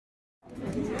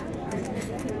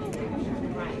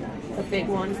big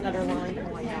ones that are lined.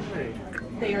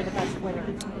 They are the best winner.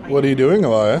 What are you doing,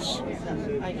 Elias?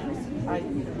 I know. I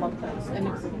love those.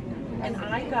 And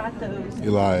I got those.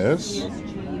 Elias. It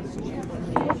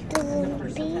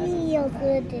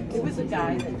was a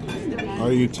guy that used to be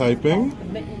Are you typing?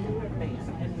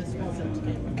 and this was a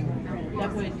kid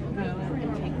that would go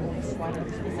and take those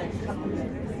sweaters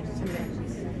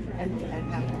and have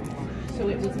them. So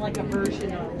it was like a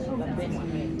version of the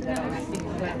mini that I was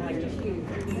thinking that like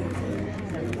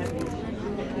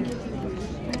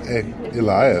Hey,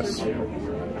 Elias.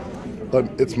 Look,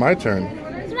 it's my turn.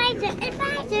 It's my turn. It's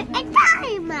my turn.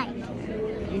 It's mine.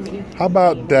 How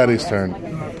about Daddy's turn?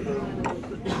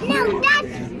 No,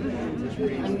 that's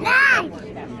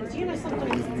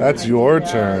mine. That's your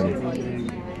turn.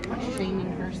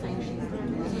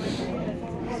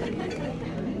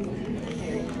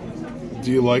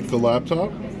 Do you like the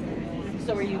laptop?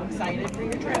 So are you excited for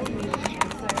your trip?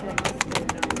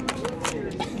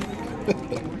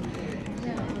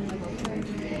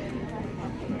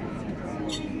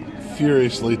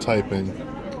 Furiously typing.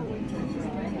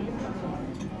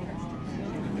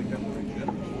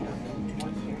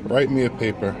 Write me a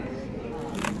paper.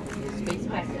 Space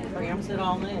bag crams it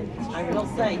all in. I will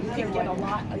say, you can get a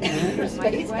lot of your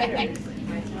space bags.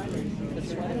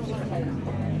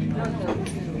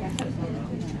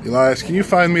 Elias, can you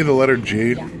find me the letter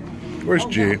G? Where's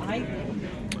G?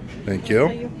 Thank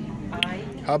you.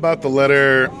 How about the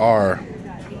letter R?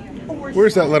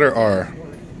 Where's that letter R?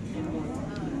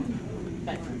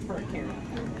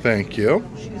 Thank you.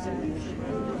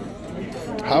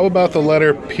 How about the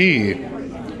letter P?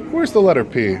 Where's the letter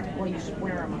P? Well, you should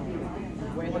wear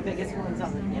them. Wear the biggest ones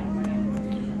on them.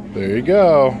 Yeah. There you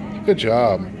go. Good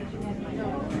job.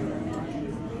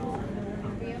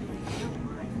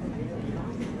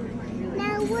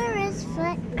 Now where is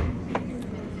foot?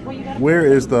 Where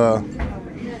is the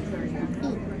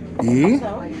E?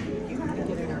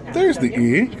 There's the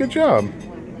E. Good job.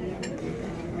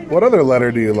 What other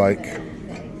letter do you like?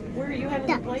 Where are you headed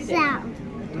to play date? Sound.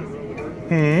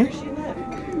 Where she live?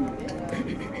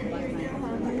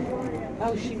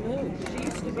 Oh, she moved. She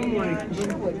used to be in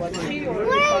Sherwood, wasn't she?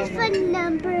 Where is the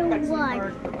number one?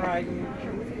 Where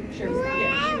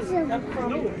Where is it?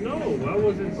 No, I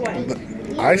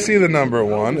wasn't. I see the number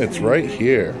 1. It's right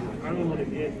here. I don't want to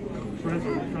get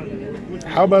present.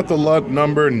 How about the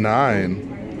number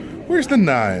 9? Where's the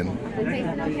 9?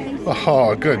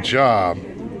 Oh, good job.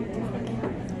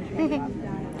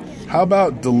 How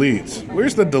about delete?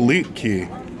 Where's the delete key?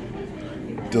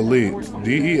 Delete.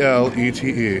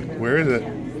 D-E-L-E-T-E. Where is it?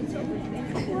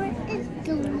 Where is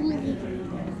delete?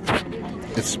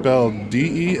 It's spelled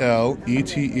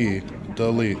D-E-L-E-T-E.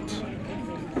 Delete.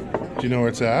 Do you know where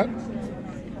it's at?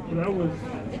 That was.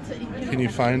 Can you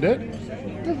find it?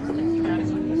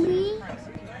 Delete.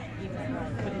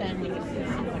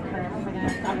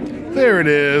 There it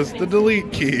is. The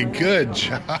delete key. Good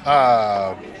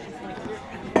job.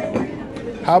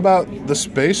 How about the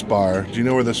space bar? Do you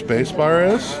know where the space bar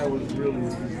is?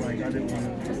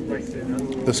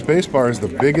 The space bar is the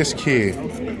biggest key.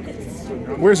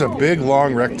 Where's a big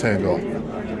long rectangle?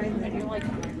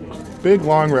 Big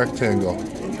long rectangle.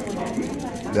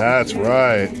 That's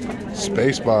right.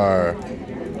 Space bar.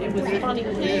 It was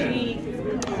funny.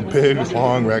 Big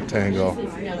long rectangle.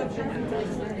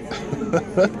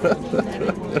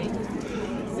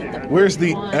 Where's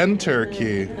the enter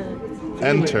key?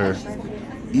 Enter.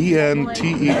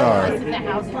 E-N-T-E-R.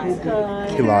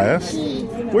 Elias?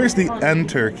 Where's the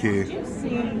enter key?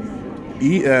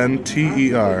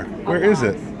 E-N-T-E-R. Where is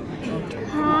it?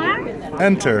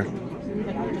 Enter.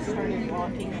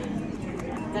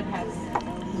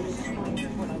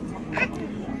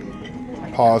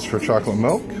 Pause for chocolate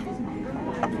milk.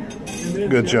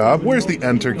 Good job. Where's the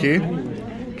enter key?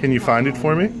 Can you find it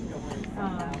for me?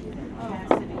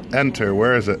 Enter.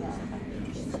 Where is it?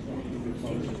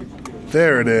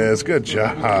 There it is. Good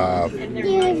job. There's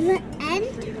the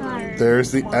enter.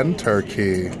 There's the enter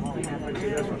key.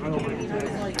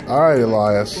 All right,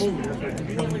 Elias.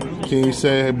 Can you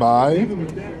say bye?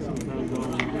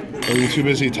 Or are you too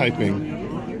busy typing?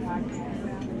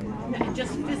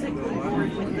 Just physically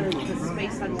with the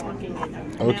space I'm walking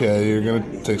in. Okay, you're going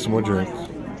to take some more drink.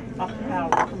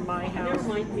 Out from my house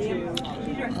to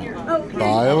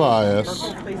Bye, Elias.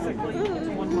 basically it's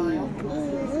 1 mile.